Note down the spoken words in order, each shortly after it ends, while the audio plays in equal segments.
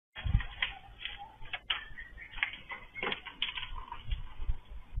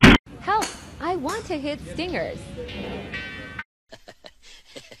to hit stingers.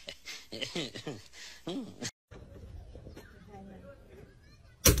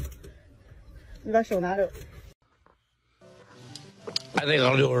 I think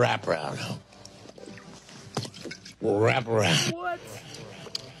I'll do a wraparound. We'll wrap around. What?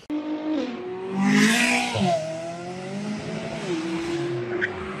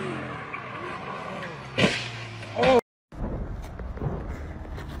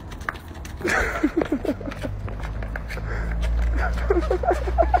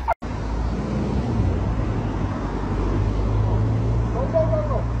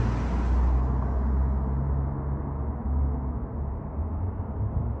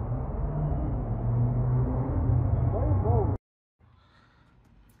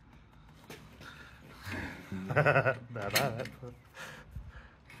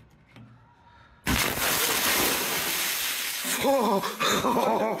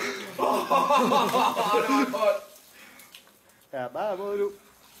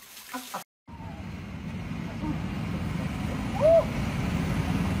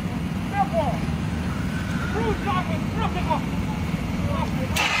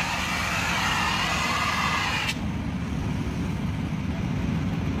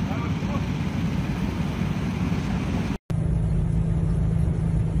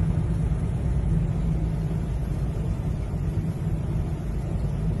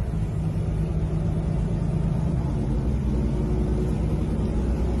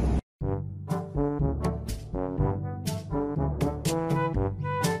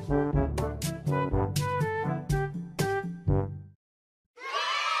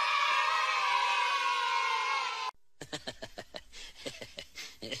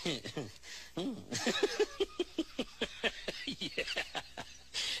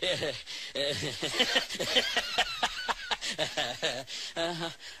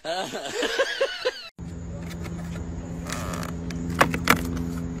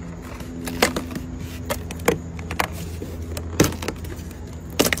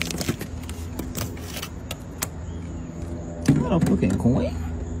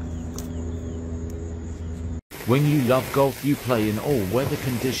 When you love golf, you play in all weather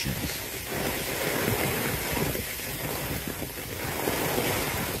conditions.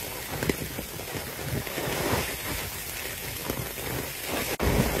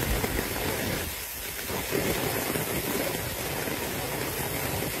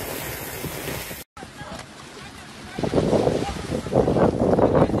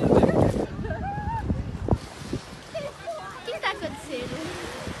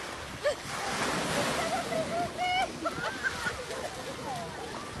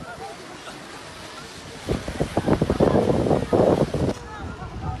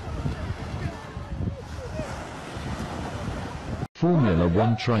 Formula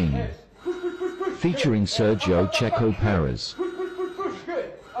One training, featuring Sergio Checo Perez.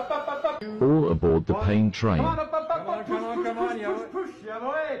 All aboard the Pain train. Come on, push, yep.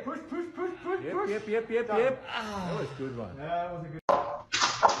 That was a good one. That was a good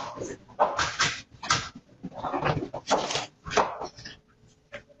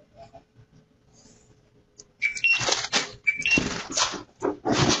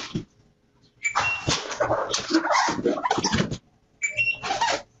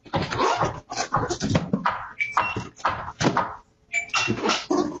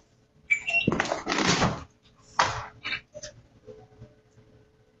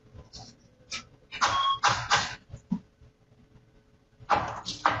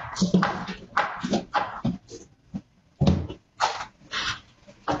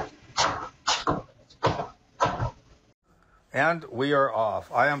And we are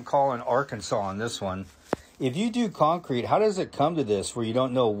off. I am calling Arkansas on this one. If you do concrete, how does it come to this where you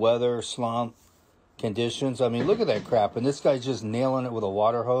don't know weather, slump, conditions? I mean, look at that crap. And this guy's just nailing it with a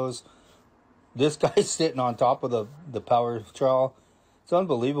water hose. This guy's sitting on top of the power trowel. It's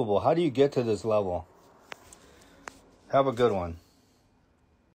unbelievable. How do you get to this level? Have a good one.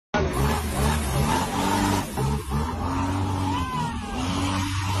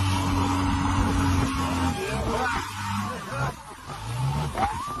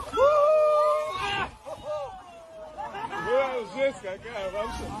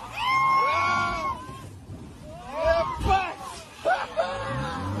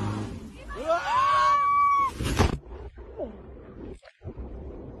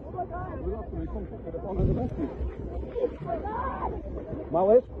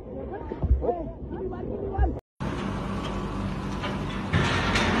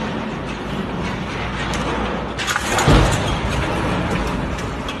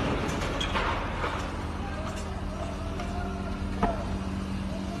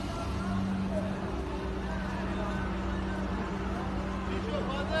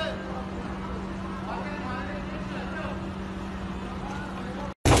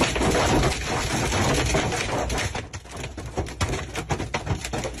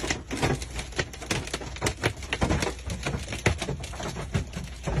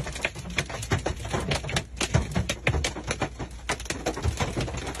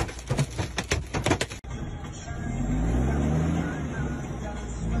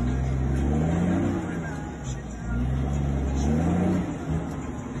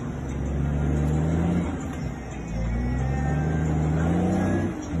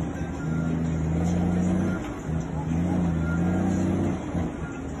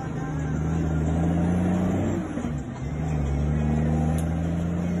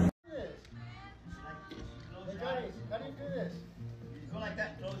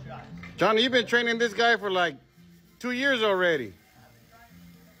 Johnny, you've been training this guy for like 2 years already.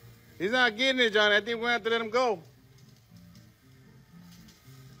 He's not getting it, Johnny. I think we're going to have to let him go.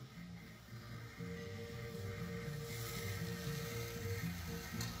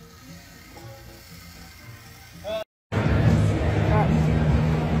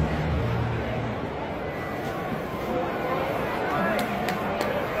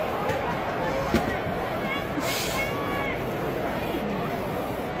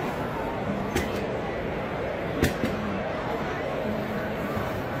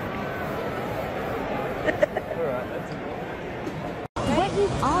 What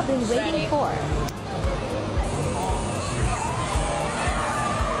you've all been waiting for.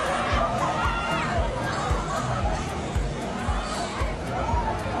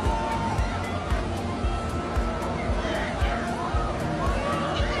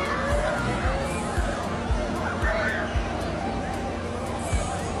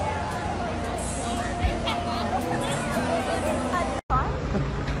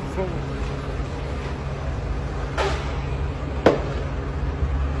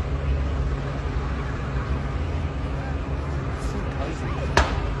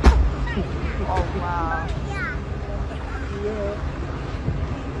 Oh, wow.